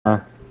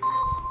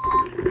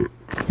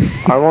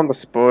I want the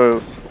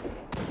spoils.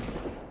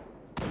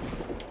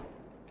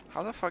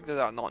 How the fuck did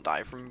that not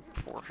die from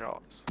 4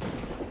 shots?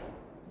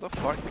 What the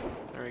fuck?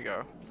 There we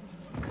go.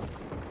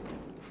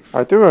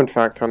 I do in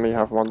fact only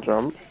have 1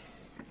 jump.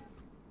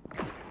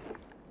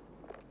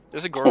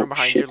 There's a Gorgon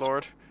behind you,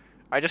 Lord.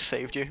 I just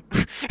saved you.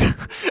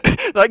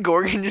 That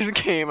Gorgon just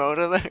came out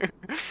of there.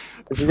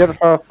 Did you get the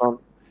first one?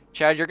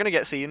 Chad, you're gonna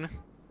get seen.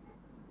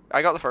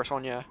 I got the first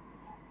one, yeah.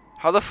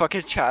 How the fuck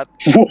is Chad?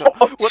 What? No,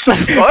 what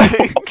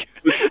the fuck?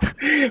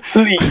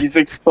 Please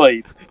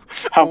explain.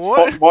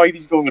 Why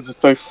these Gorgons are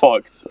so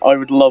fucked. I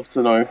would love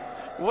to know.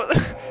 What?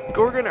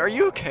 Gorgon, are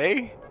you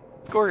okay?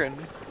 Gorgon.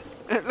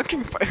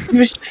 Looking.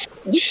 You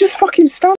just fucking stand